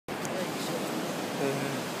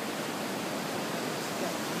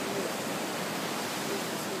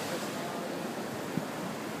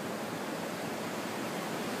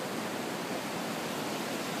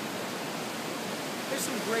There's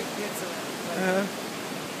some great kids around.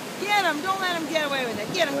 Get him! Don't let him get away with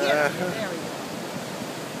it. Get him! Get him! There we go.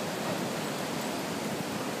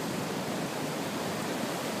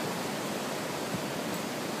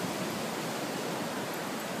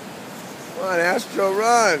 Come on, Astro,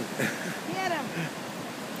 run! Get him!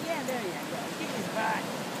 Yeah, there you go. Give him his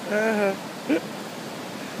butt.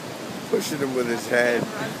 Pushing him with his head.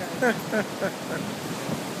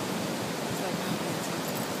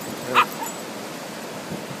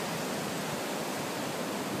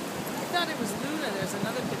 I thought it was Luna. There's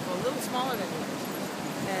another pit bull, a little smaller than yours.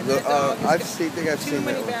 And that dog has I think I've seen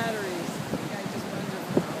that one. too many batteries. The guy just runs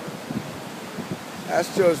over power.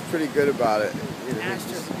 Astro's pretty good about it. You know,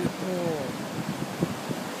 Astro's a good bull.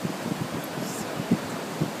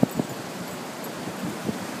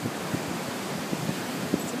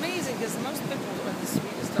 It's amazing because most pit bulls are the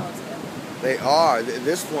sweetest dogs ever. They are.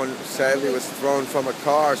 This one sadly was thrown from a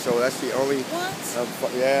car, so that's the only. What?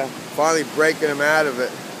 Yeah, finally breaking him out of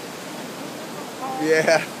it.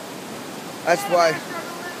 Yeah, that's why.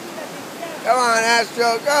 Come on,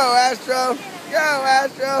 Astro, go, Astro, go,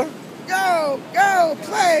 Astro, go, go,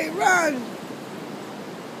 play, run.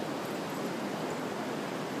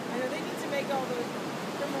 I know they need to make all the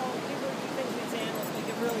criminal people who do things with these animals make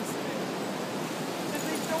it really severe. Because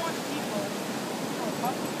they don't want people.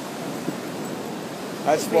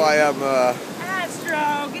 That's why I'm.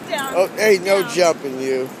 Astro, get down. Oh, hey, Get no down. jumping,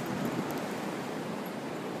 you.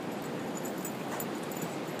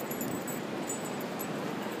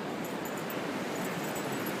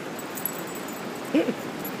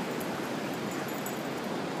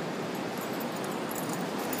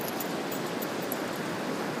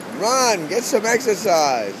 Run, get some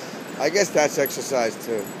exercise. I guess that's exercise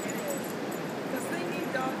too. It is. Because they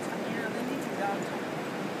need dog time. Yeah, they need some dog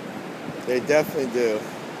time. They definitely do.